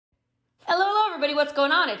everybody, what's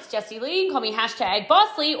going on? It's Jessie Lee. Call me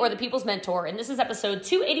 #BossLee or the People's Mentor. And this is episode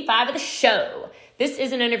 285 of the show. This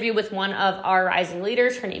is an interview with one of our rising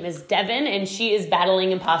leaders. Her name is Devin, and she is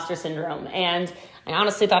battling imposter syndrome. And I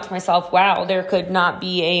honestly thought to myself, wow, there could not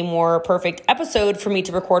be a more perfect episode for me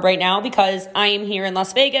to record right now because I am here in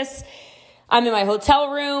Las Vegas. I'm in my hotel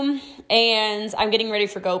room, and I'm getting ready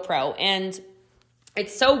for GoPro. And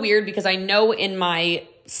it's so weird because I know in my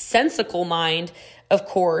sensical mind, of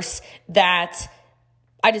course, that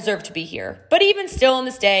I deserve to be here. But even still in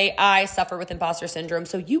this day, I suffer with imposter syndrome.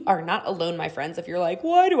 So you are not alone, my friends. If you're like,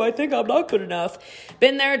 why do I think I'm not good enough?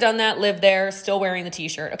 Been there, done that, lived there, still wearing the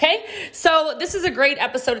t-shirt, okay? So this is a great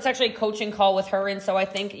episode. It's actually a coaching call with her. And so I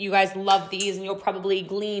think you guys love these and you'll probably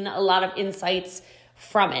glean a lot of insights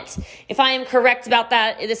from it. If I am correct about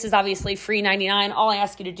that, this is obviously free 99. All I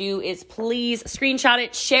ask you to do is please screenshot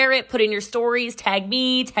it, share it, put in your stories, tag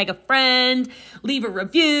me, tag a friend, leave a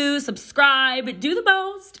review, subscribe, do the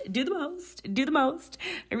most.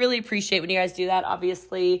 I really appreciate when you guys do that.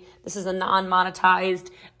 Obviously, this is a non-monetized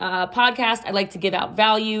podcast. I like to give out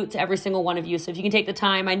value to every single one of you. So if you can take the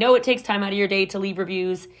time, I know it takes time out of your day to leave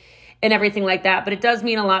reviews and everything like that, but it does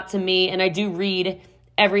mean a lot to me, and I do read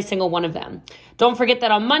every single one of them. Don't forget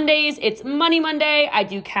that on Mondays, it's Money Monday. I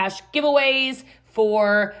do cash giveaways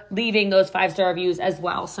for leaving those 5-star reviews as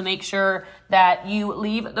well. So make sure that you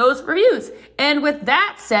leave those reviews. And with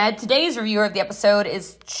that said, today's reviewer of the episode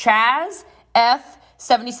is Chaz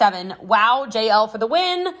F77. Wow, JL for the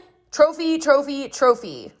win. Trophy.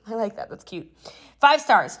 I like that. That's cute. 5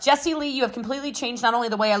 stars. Jessie Lee, you have completely changed not only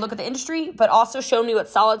the way I look at the industry, but also shown me what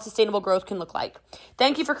solid, sustainable growth can look like.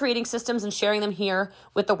 Thank you for creating systems and sharing them here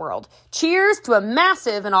with the world. Cheers to a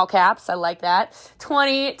massive, in all caps, I like that,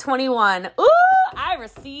 2021. Ooh, I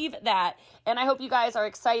receive that. And I hope you guys are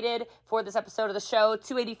excited for this episode of the show.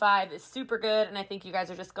 285 is super good, and I think you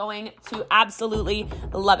guys are just going to absolutely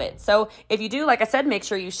love it. So if you do, like I said, make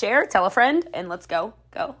sure you share, tell a friend, and let's go.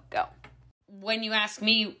 When you ask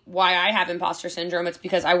me why I have imposter syndrome, it's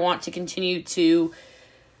because I want to continue to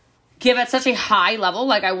give at such a high level.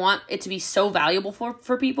 Like, I want it to be so valuable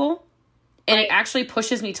for people. And It actually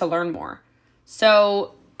pushes me to learn more.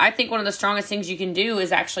 So I think one of the strongest things you can do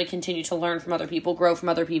is actually continue to learn from other people, grow from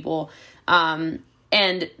other people, and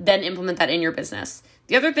then implement that in your business.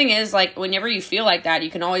 The other thing is, like, whenever you feel like that,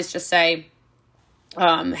 you can always just say,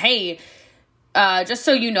 hey, just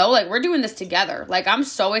so you know, like, we're doing this together. Like, I'm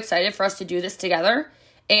so excited for us to do this together,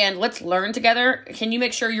 and let's learn together. Can you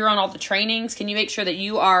make sure you're on all the trainings? Can you make sure that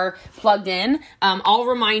you are plugged in? I'll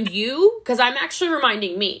remind you, because I'm actually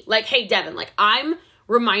reminding me. Like, hey, Devin, like, I'm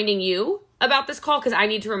reminding you about this call because I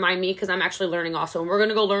need to remind me because I'm actually learning also. And we're going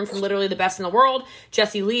to go learn from literally the best in the world.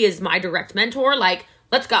 Jessie Lee is my direct mentor. Like,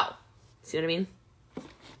 let's go. See what I mean?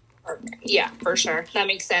 Yeah, for sure. That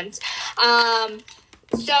makes sense.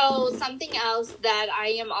 So something else that I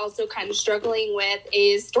am also kind of struggling with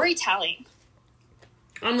is storytelling.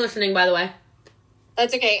 I'm listening, by the way.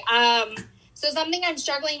 That's okay. So something I'm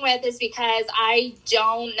struggling with is because I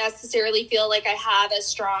don't necessarily feel like I have a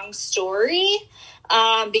strong story,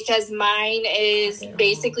 because mine is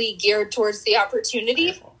basically geared towards the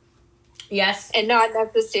opportunity. Yes. And not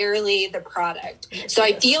necessarily the product. So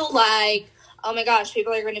I feel like, oh my gosh,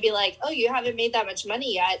 people are going to be like, oh, you haven't made that much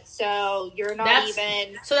money yet, so you're not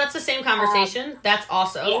even... So that's the same conversation. That's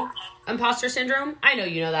also imposter syndrome. I know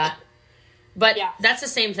you know that. But that's the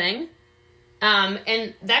same thing.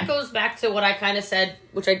 And that goes back to what I kind of said,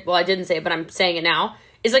 which I didn't say it, but I'm saying it now,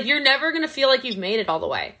 is like, you're never going to feel like you've made it all the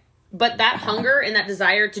way. But that hunger and that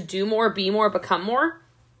desire to do more, be more, become more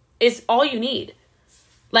is all you need.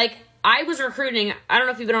 Like, I was recruiting, I don't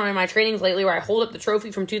know if you've been on my trainings lately where I hold up the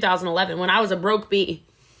trophy from 2011 when I was a broke bee.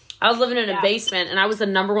 I was living in a basement and I was the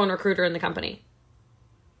 #1 recruiter in the company.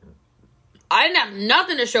 I didn't have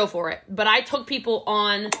nothing to show for it, but I took people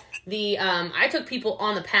on the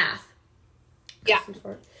path. Yeah.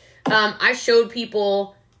 I showed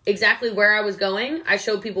people exactly where I was going. I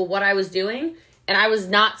showed people what I was doing, and I was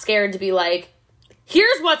not scared to be like,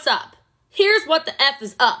 here's what's up. Here's what the F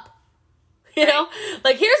is up. You know,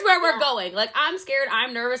 like, here's where we're going. Like, I'm scared,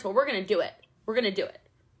 I'm nervous, but we're going to do it. We're going to do it.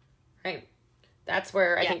 Right? That's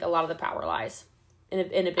where I think a lot of the power lies in a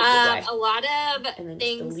big way. A lot of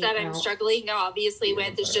things that I'm struggling obviously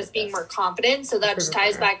with is just being more confident. So that just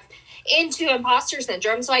ties back into imposter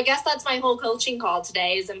syndrome. So I guess that's my whole coaching call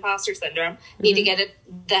today is imposter syndrome. Need to get it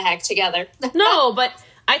the heck together. No, but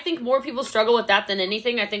I think more people struggle with that than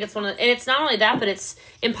anything. I think it's and it's not only that, but it's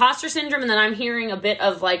imposter syndrome. And then I'm hearing a bit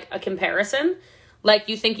of like a comparison. Like,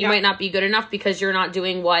 you think you might not be good enough because you're not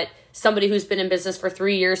doing what somebody who's been in business for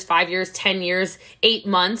 3 years, 5 years, 10 years, 8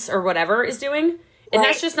 months or whatever is doing. And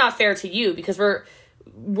that's just not fair to you because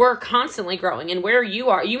we're constantly growing. And where you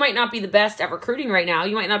are, you might not be the best at recruiting right now.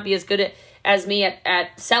 You might not be as good as me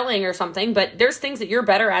at selling or something, but there's things that you're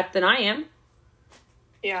better at than I am.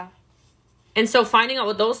 Yeah. And so finding out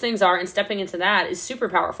what those things are and stepping into that is super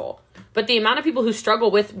powerful. But the amount of people who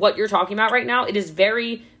struggle with what you're talking about right now, it is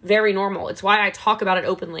very, very normal. It's why I talk about it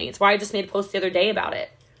openly. It's why I just made a post the other day about it.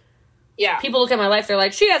 Yeah. People look at my life, they're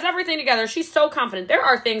like, she has everything together. She's so confident. There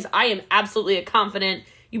are things I am absolutely a confident.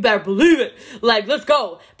 You better believe it. Like, let's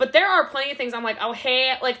go. But there are plenty of things I'm like, oh,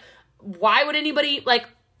 hey, like, why would anybody, like,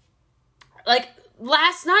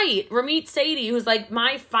 last night, Ramit Sadie, who's like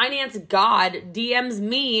my finance god, DMs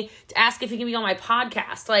me to ask if he can be on my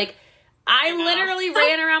podcast. Like, I literally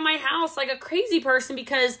ran around my house like a crazy person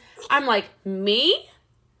because I'm like, me?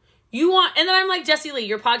 You want, and then I'm like, Jesse Lee,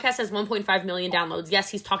 your podcast has 1.5 million downloads. Yes,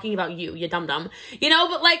 he's talking about you dum-dum. You know,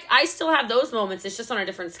 but like, I still have those moments. It's just on a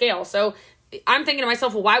different scale. So I'm thinking to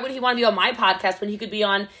myself, well, why would he want to be on my podcast when he could be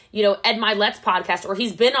on, you know, Ed Milet's podcast, or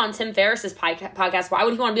he's been on Tim Ferriss's podcast. Why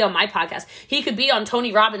would he want to be on my podcast? He could be on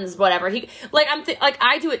Tony Robbins' whatever.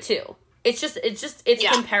 I do it too. It's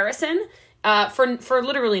comparison for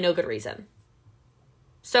literally no good reason.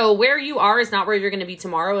 So where you are is not where you're going to be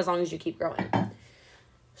tomorrow as long as you keep growing.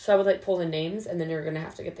 So I would like pull the names and then you're going to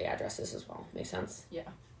have to get the addresses as well. Make sense? Yeah.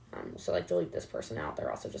 So like delete this person out. They're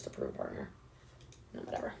also just a proven partner. No,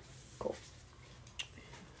 whatever. Cool.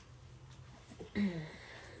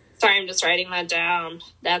 Sorry, I'm just writing that down.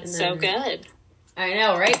 That's so good. I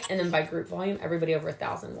know, right? And then by group volume, everybody over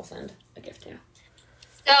 1,000 will send a gift to.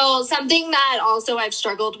 So something that also I've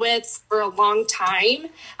struggled with for a long time.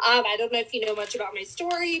 I don't know if you know much about my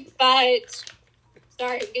story, but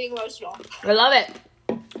sorry, I'm getting emotional. I love it.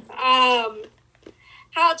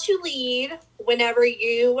 How to lead whenever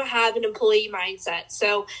you have an employee mindset.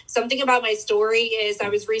 So something about my story is I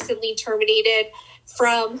was recently terminated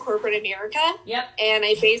from corporate America. Yep. And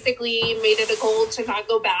I basically made it a goal to not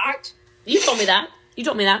go back. You told me that.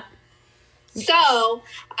 So,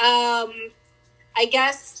 I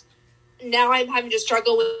guess now I'm having to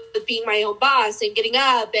struggle with being my own boss and getting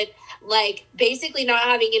up and like basically not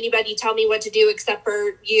having anybody tell me what to do except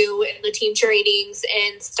for you and the team trainings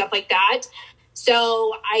and stuff like that.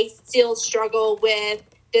 So I still struggle with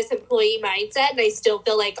this employee mindset and I still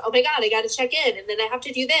feel like, oh my God, I got to check in and then I have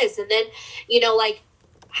to do this. And then, you know, like,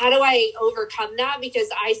 how do I overcome that? Because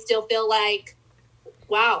I still feel like,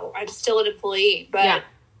 wow, I'm still an employee, but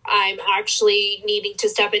I'm actually needing to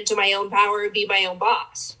step into my own power and be my own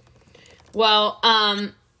boss. Well,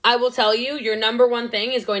 I will tell you, your number one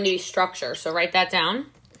thing is going to be structure. So write that down.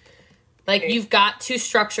 Like, you've got to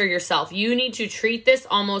structure yourself. You need to treat this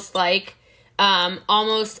almost like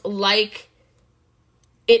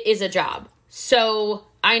it is a job. So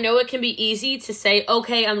I know it can be easy to say,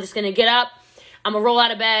 okay, I'm just going to get up. I'm going to roll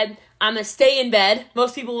out of bed. I'm going to stay in bed.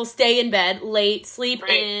 Most people will stay in bed late, sleep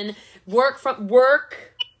in, work,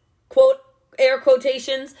 quote, air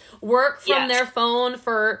quotations, work from their phone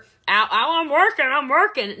for, I'm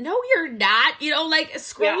working. No, you're not. You know, like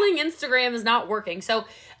scrolling Instagram is not working. So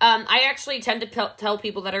I actually tend to tell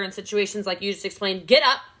people that are in situations like you just explained, get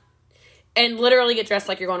up and literally get dressed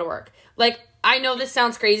like you're going to work. Like, I know this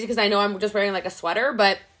sounds crazy because I know I'm just wearing like a sweater,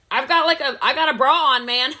 but I got a bra on,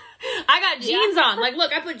 man. I got jeans on. Like,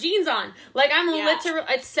 look, I put jeans on. Like, I'm literally,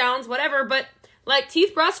 it sounds whatever, but like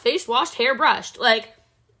teeth brushed, face washed, hair brushed, like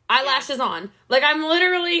eyelashes on. Like, I'm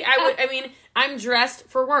literally, I'm dressed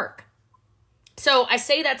for work. So I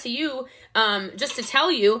say that to you, just to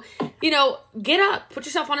tell you, you know, get up, put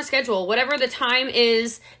yourself on a schedule, whatever the time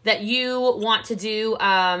is that you want to do,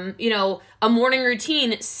 you know, a morning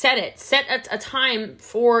routine, set a time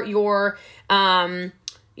for your,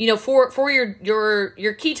 you know, for your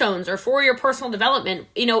ketones or for your personal development.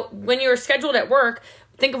 You know, when you're scheduled at work,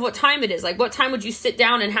 think of what time it is. Like, what time would you sit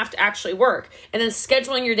down and have to actually work? And then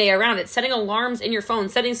scheduling your day around it, setting alarms in your phone,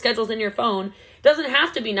 setting schedules in your phone. Doesn't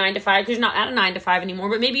have to be 9 to 5 because you're not at a 9 to 5 anymore,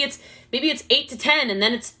 but maybe it's 8 to 10 and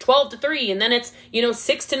then it's 12 to 3 and then it's, you know,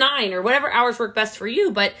 6 to 9 or whatever hours work best for you.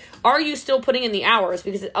 But are you still putting in the hours?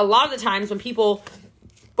 Because a lot of the times when people,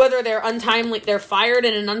 whether they're fired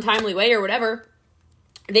in an untimely way or whatever,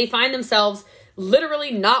 they find themselves literally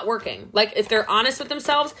not working. Like, if they're honest with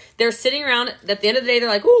themselves, they're sitting around at the end of the day, they're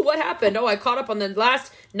like, oh, what happened? Oh, I caught up on the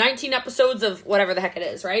last 19 episodes of whatever the heck it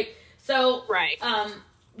is, right? So,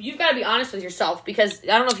 you've got to be honest with yourself, because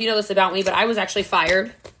I don't know if you know this about me, but I was actually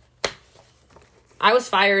fired. I was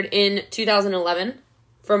fired in 2011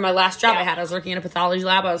 from my last job I had. I was working in a pathology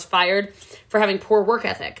lab. I was fired for having poor work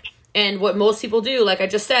ethic. And what most people do, like I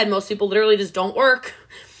just said, most people literally just don't work.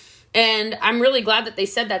 And I'm really glad that they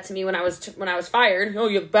said that to me when I was fired. Oh,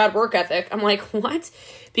 you have bad work ethic. I'm like, what?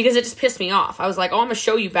 Because it just pissed me off. I was like, oh, I'm going to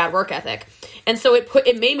show you bad work ethic. And so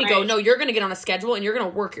it made me go, no, you're going to get on a schedule and you're going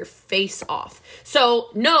to work your face off.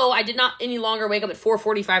 So no, I did not any longer wake up at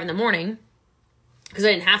 4:45 in the morning because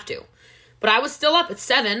I didn't have to. But I was still up at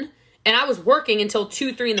 7 and I was working until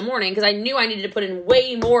 2, 3 in the morning because I knew I needed to put in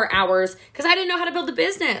way more hours because I didn't know how to build a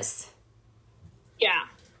business. Yeah.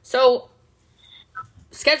 So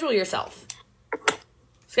schedule yourself.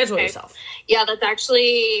 Schedule yourself. Yeah, that's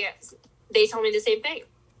actually, they told me the same thing.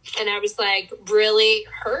 And I was like really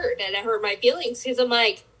hurt, and it hurt my feelings because I'm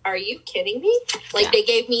like, are you kidding me? Like they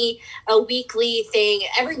gave me a weekly thing.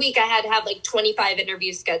 Every week I had to have like 25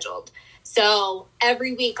 interviews scheduled. So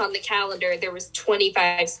every week on the calendar, there was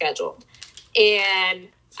 25 scheduled. And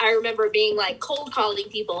I remember being like cold calling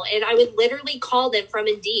people, and I would literally call them from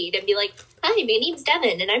Indeed and be like, hi, my name's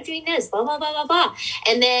Devin and I'm doing this, blah, blah, blah, blah, blah.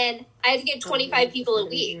 And then I had to get 25 people a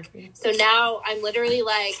week. So now I'm literally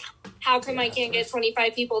like, how come I can't get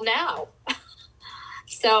 25 people now?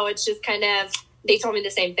 So it's just kind of, they told me the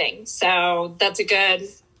same thing. So that's a good.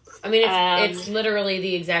 I mean, it's literally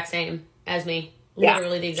the exact same as me.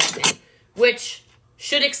 Literally the exact same. Which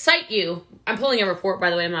should excite you. I'm pulling a report, by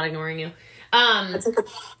the way. I'm not ignoring you.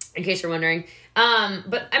 In case you're wondering.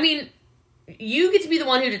 But I mean, you get to be the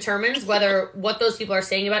one who determines whether what those people are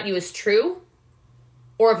saying about you is true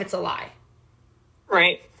or if it's a lie.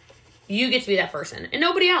 Right. You get to be that person and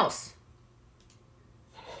nobody else.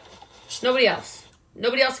 Nobody else.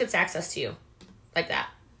 Nobody else gets access to you like that.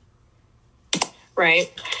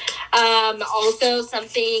 Right. Also,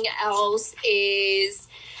 something else is,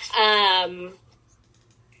 there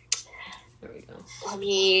we go.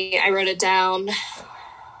 I wrote it down.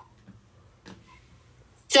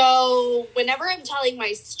 So whenever I'm telling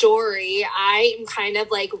my story, I am kind of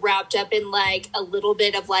like wrapped up in like a little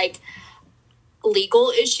bit of like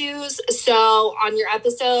legal issues. So on your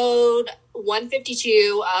episode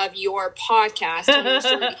 152 of your podcast,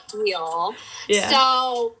 deal. Yeah.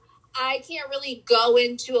 So I can't really go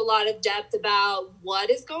into a lot of depth about what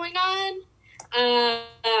is going on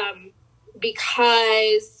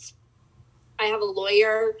because I have a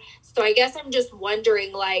lawyer. So I guess I'm just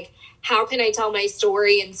wondering, like, how can I tell my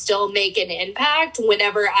story and still make an impact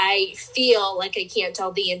whenever I feel like I can't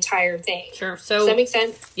tell the entire thing? Sure. So does that make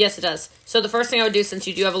sense? Yes, it does. So the first thing I would do, since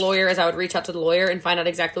you do have a lawyer, is I would reach out to the lawyer and find out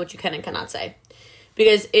exactly what you can and cannot say.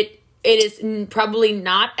 Because it is probably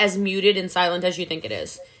not as muted and silent as you think it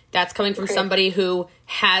is. That's coming from somebody who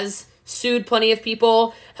has sued plenty of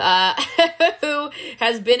people, who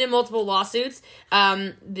has been in multiple lawsuits.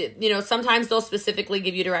 Sometimes they'll specifically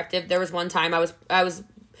give you directive. There was one time I was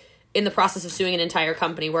in the process of suing an entire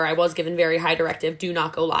company where I was given very high directive, do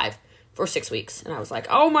not go live for 6 weeks. And I was like,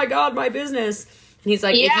 oh my God, my business. And he's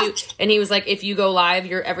like, if you go live,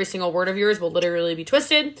 every single word of yours will literally be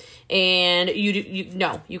twisted and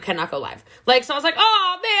you cannot go live. Like, so I was like,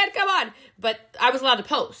 oh man, come on. But I was allowed to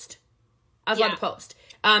post.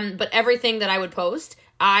 But everything that I would post,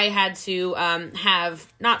 I had to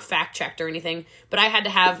have not fact checked or anything, but I had to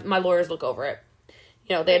have my lawyers look over it.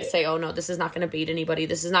 They had to say, oh no, this is not going to beat anybody.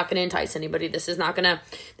 This is not going to entice anybody. This is not,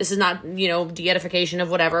 de-edification of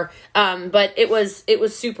whatever. But it was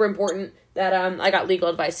super important that I got legal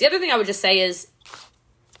advice. The other thing I would just say is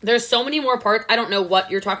there's so many more parts. I don't know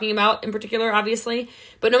what you're talking about in particular, obviously,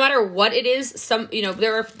 but no matter what it is,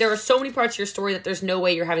 there are so many parts of your story that there's no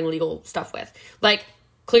way you're having legal stuff with. Like,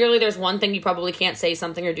 clearly there's one thing you probably can't say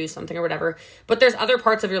something or do something or whatever, but there's other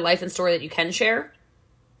parts of your life and story that you can share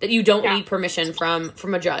that you don't need permission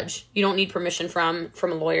from a judge. You don't need permission from a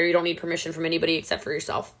lawyer. You don't need permission from anybody except for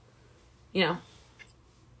yourself.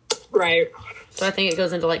 Right. So I think it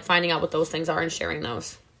goes into like finding out what those things are and sharing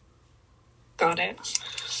those. Got it.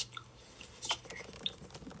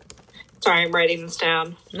 Sorry, I'm writing this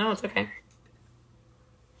down. No, it's okay.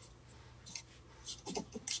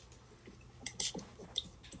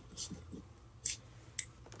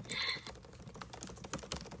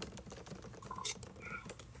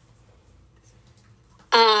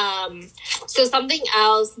 So something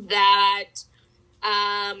else that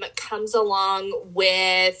comes along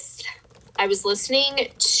with, I was listening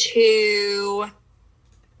to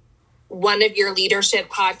one of your leadership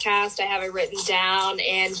podcasts. I have it written down,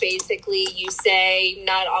 and basically you say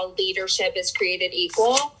not all leadership is created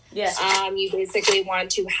equal. Yes. You basically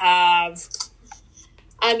want to have,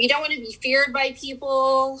 you don't want to be feared by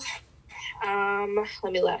people.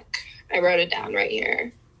 Let me look. I wrote it down right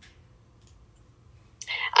here.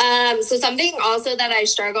 So something also that I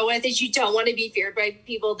struggle with is you don't want to be feared by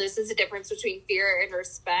people. This is a difference between fear and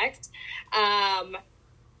respect.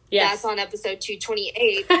 That's on episode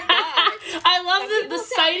 228. I love the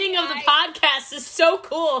sighting of the podcast is so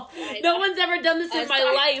cool. No one's ever done this in my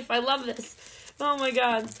life. I love this. Oh my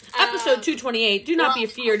God. Episode 228. Do not be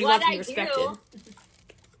feared. You want to be respected.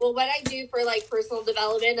 What I do for like personal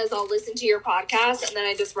development is I'll listen to your podcast and then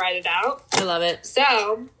I just write it out. I love it.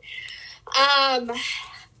 So,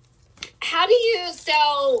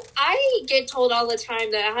 so I get told all the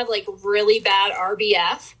time that I have like really bad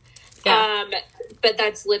RBF. Yeah. But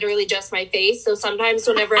that's literally just my face. So sometimes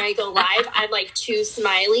whenever I go live, I'm like too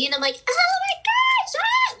smiley and I'm like, oh my gosh,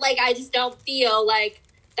 ah! Like I just don't feel like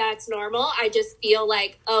that's normal. I just feel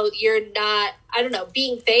like, oh, you're not, I don't know,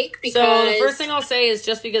 being fake. Because so the first thing I'll say is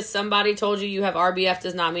just because somebody told you have RBF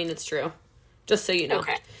does not mean it's true. Just so you know.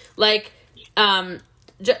 Okay. Like, I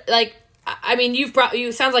mean, you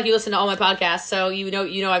sounds like you listen to all my podcasts, so you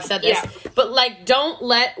know I've said this. Yeah. But like, don't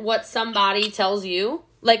let what somebody tells you,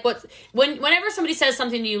 like whenever somebody says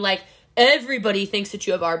something to you, like everybody thinks that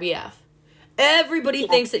you have RBF. Everybody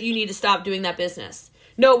thinks that you need to stop doing that business.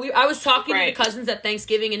 No, I was talking to the cousins at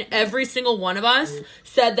Thanksgiving, and every single one of us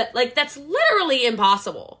said that, like, that's literally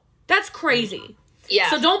impossible. That's crazy. Yeah.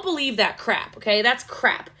 So don't believe that crap, okay? That's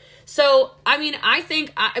crap. So, I mean, I've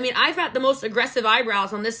got the most aggressive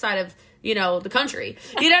eyebrows on this side of, the country.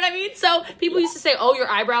 You know what I mean? So people used to say, oh, your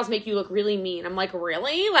eyebrows make you look really mean. I'm like,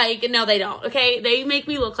 really? Like, no, they don't. Okay. They make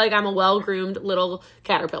me look like I'm a well-groomed little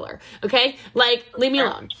caterpillar. Okay. Like, leave me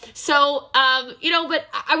alone. So, but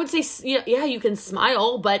I would say, yeah, you can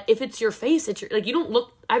smile, but if it's your face, like, you don't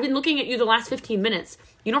look, I've been looking at you the last 15 minutes.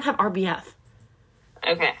 You don't have RBF.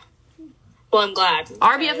 Okay. Well, I'm glad.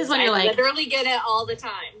 RBF is when you're like, I literally get it all the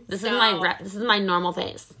time. This is my normal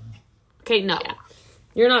face. Okay. No. Yeah.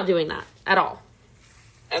 You're not doing that at all.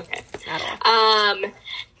 Okay. At all.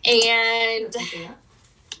 And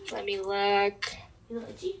let me look.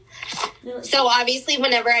 So obviously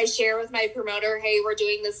whenever I share with my promoter, hey, we're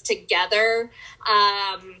doing this together,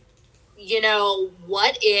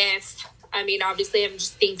 what if, obviously I'm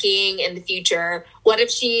just thinking in the future, what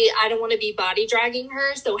if I don't want to be body dragging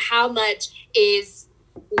her. So how much is,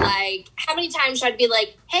 like, how many times should I be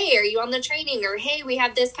like, hey, are you on the training? Or, hey, we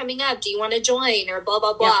have this coming up. Do you want to join? Or blah,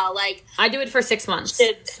 blah, blah. Yep. Like, I do it for 6 months.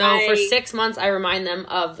 For 6 months, I remind them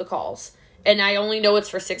of the calls. And I only know it's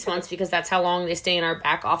for 6 months because that's how long they stay in our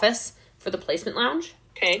back office for the placement lounge.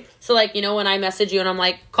 Okay. So, like, when I message you and I'm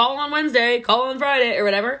like, call on Wednesday, call on Friday, or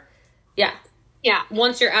whatever. Yeah. Yeah.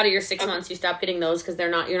 Once you're out of your 6 months, you stop getting those because you're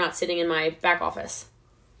not sitting in my back office.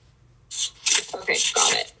 Okay,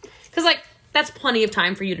 got it. Because, like, that's plenty of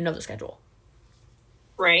time for you to know the schedule.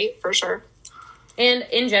 Right, for sure. And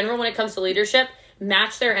in general, when it comes to leadership,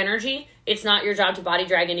 match their energy. It's not your job to body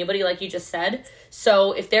drag anybody, like you just said.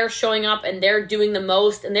 So if they're showing up and they're doing the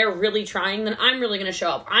most and they're really trying, then I'm really going to show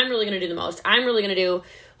up. I'm really going to do the most. I'm really going to do,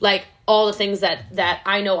 like, all the things that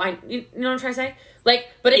I know. You know what I'm trying to say? Like,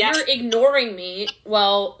 but if you're ignoring me,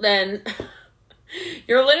 well, then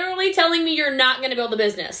you're literally telling me you're not going to build a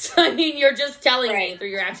business. I mean, you're just telling me through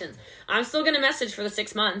your actions. I'm still going to message for the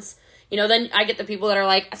 6 months. Then I get the people that are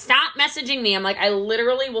like, stop messaging me. I'm like, I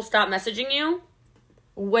literally will stop messaging you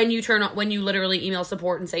when you literally email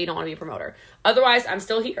support and say you don't want to be a promoter. Otherwise, I'm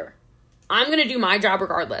still here. I'm going to do my job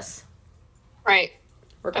regardless. Right.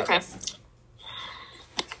 Regardless. Okay.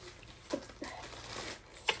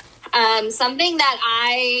 Something that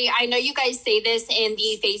I know you guys say this in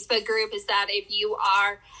the Facebook group is that if you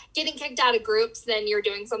are getting kicked out of groups, then you're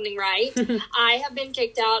doing something right. I have been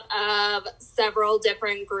kicked out of several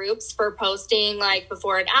different groups for posting like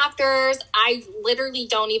before and afters. I literally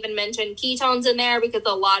don't even mention ketones in there because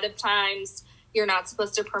a lot of times you're not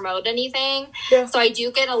supposed to promote anything. Yeah. So I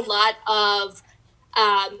do get a lot of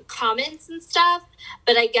comments and stuff,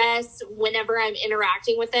 but I guess whenever I'm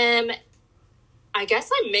interacting with them, I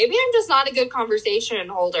guess I'm just not a good conversation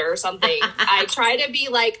holder or something. I try to be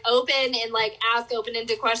like open and like ask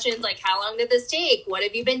open-ended questions like, how long did this take? What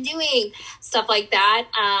have you been doing? Stuff like that.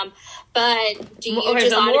 But do you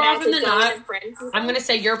just more often than not, I'm going to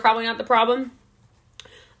say you're probably not the problem.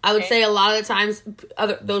 I would say a lot of the times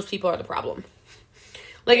those people are the problem.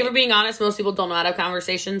 Like, if we're being honest, most people don't know how to have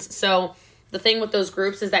conversations. So the thing with those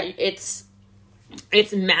groups is that it's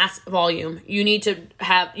mass volume. You need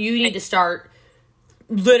to start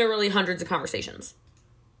literally hundreds of conversations.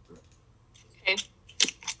 Okay.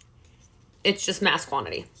 It's just mass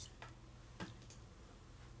quantity.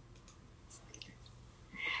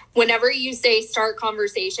 Whenever you say start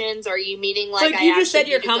conversations, are you meaning like you just said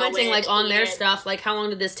you're commenting like on their stuff, like how long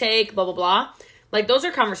did this take, blah, blah, blah. Like those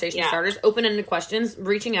are conversation starters, open-ended questions,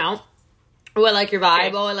 reaching out. Oh, I like your vibe.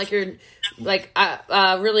 Okay. Oh, I like your,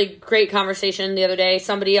 really great conversation the other day.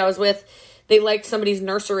 Somebody I was with they liked somebody's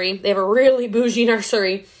nursery. They have a really bougie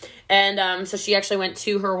nursery. And so she actually went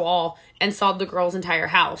to her wall and saw the girl's entire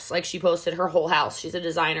house. Like, she posted her whole house. She's a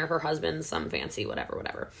designer. Her husband's some fancy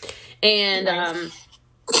whatever. And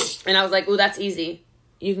and I was like, ooh, that's easy.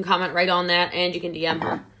 You can comment right on that, and you can DM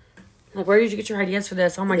her. Like, where did you get your ideas for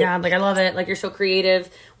this? Oh, my God. Like, I love it. Like, you're so creative.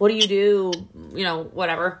 What do you do? You know,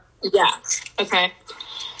 whatever. Yeah. Okay.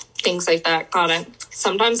 Things like that. Got it.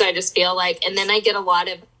 Sometimes I just feel like, and then I get a lot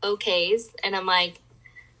of okays, and I'm like,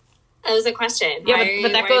 that was a question. Yeah,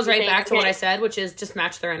 but that goes right back to what I said, which is just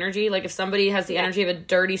match their energy. Like, if somebody has the energy of a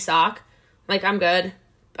dirty sock, like, I'm good.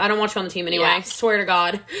 I don't want you on the team anyway. Yeah. Swear to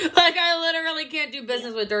God. Like, I literally can't do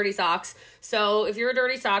business with dirty socks. So, if you're a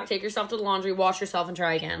dirty sock, take yourself to the laundry, wash yourself, and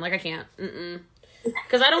try again. Like, I can't.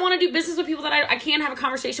 Because I don't want to do business with people that I can't have a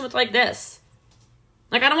conversation with like this.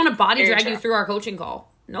 Like, I don't want to body drag you through our coaching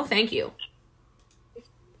call. No, thank you.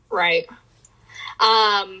 Right.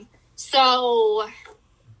 So...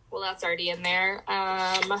 Well, that's already in there.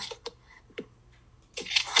 I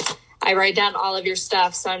write down all of your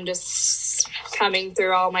stuff, so I'm just coming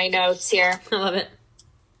through all my notes here. I love it.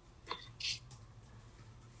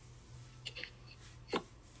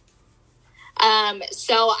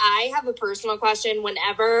 So I have a personal question.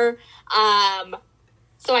 Whenever,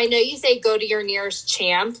 so I know you say go to your nearest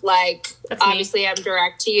champ. Like, that's obviously me. I'm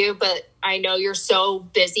direct to you, but I know you're so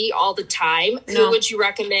busy all the time. No. Who would you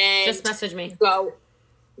recommend? Just message me. Go.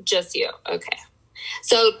 Just you. Okay.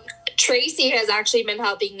 So Tracy has actually been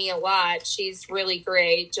helping me a lot. She's really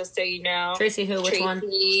great, just so you know. Tracy who? Which one?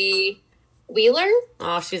 Tracy Wheeler.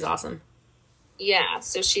 Oh, she's awesome. Yeah,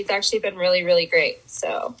 so she's actually been really, really great.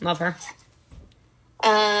 So love her.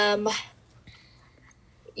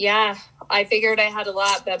 Yeah, I figured I had a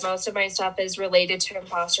lot, but most of my stuff is related to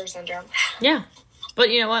imposter syndrome. Yeah. But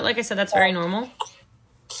you know what? Like I said, that's very normal.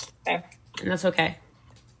 Okay. And that's okay.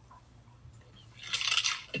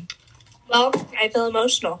 Well, I feel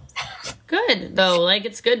emotional. Good, though. Like,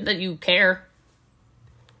 it's good that you care.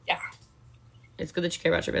 Yeah. It's good that you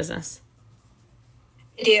care about your business.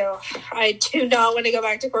 I do. I do not want to go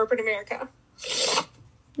back to corporate America.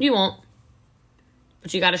 You won't.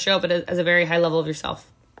 But you got to show up as a very high level of yourself.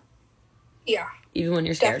 Yeah. Even when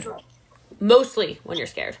you're scared. Definitely. Mostly when you're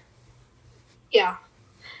scared. Yeah.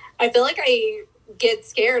 I feel like I get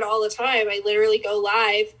scared all the time. I literally go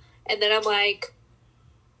live, and then I'm like,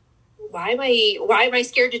 why am I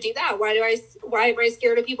scared to do that? Why am I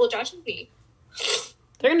scared of people judging me?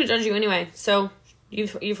 They're going to judge you anyway. So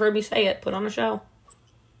you've heard me say it. Put on a show.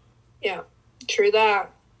 Yeah, true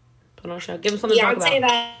that. Put on a show. Give them something to talk about. Say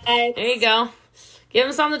that. There you go. Give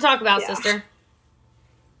them something to talk about, sister.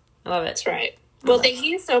 I love it. That's right. Well, thank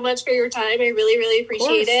you so much for your time. I really, really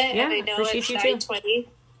appreciate it. Yeah, and I know it's 9:20.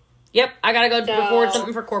 Yep, I got to go record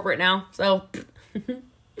something for corporate now. So.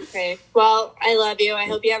 Okay. Well, I love you. I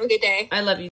hope you have a good day. I love you.